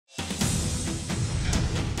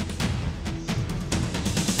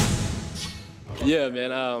Yeah,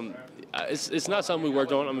 man. It's not something we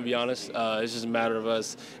worked on. I'm gonna be honest. It's just a matter of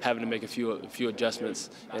us having to make a few adjustments,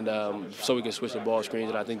 and so we can switch the ball screens.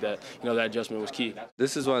 And I think that that adjustment was key.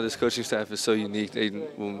 This is why this coaching staff is so unique. They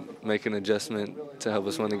will make an adjustment to help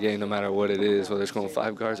us win the game, no matter what it is. Whether it's going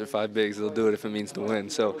 5 guards or 5 bigs, they'll do it if it means to win.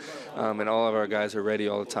 So, and all of our guys are ready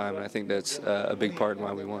all the time, and I think that's a big part in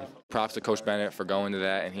why we won. Props to Coach Bennett for going to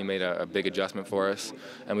that, and he made a big adjustment for us.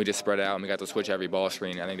 And we just spread out, and we got to switch every ball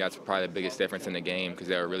screen. I think that's probably the biggest difference in the game because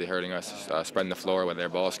they were really hurting us, spreading the floor with their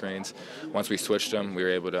ball screens. Once we switched them, we were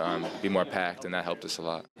able to be more packed, and that helped us a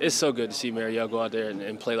lot. It's so good to see Mariel go out there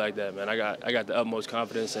and play like that, man. I got the utmost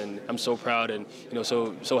confidence, and I'm so proud and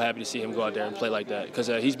so happy to see him go out there and play like that because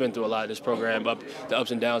he's been through a lot of this program, the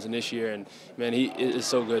ups and downs in this year, and man, it's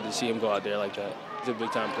so good to see him go out there like that. He's a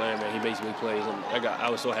big-time player, man. He makes big plays, and I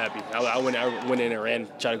was so happy. I went in and ran,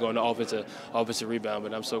 tried to go on the offensive rebound,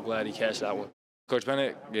 but I'm so glad he cashed that one. Coach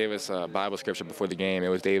Bennett gave us a Bible scripture before the game. It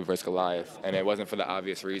was David versus Goliath, and it wasn't for the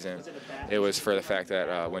obvious reason. It was for the fact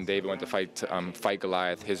that when David went to fight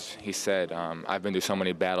Goliath, he said, "I've been through so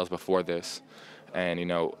many battles before this."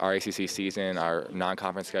 And, our ACC season, our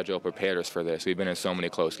non-conference schedule prepared us for this. We've been in so many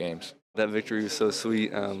close games. That victory was so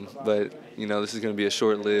sweet, but, this is going to be a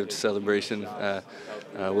short-lived celebration.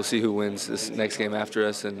 We'll see who wins this next game after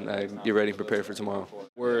us and get ready and prepare for tomorrow.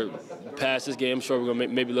 We're past this game. I'm sure we're going to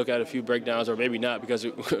maybe look at a few breakdowns or maybe not because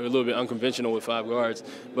we're a little bit unconventional with 5 guards.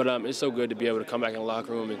 But it's so good to be able to come back in the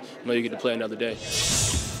locker room and know you get to play another day.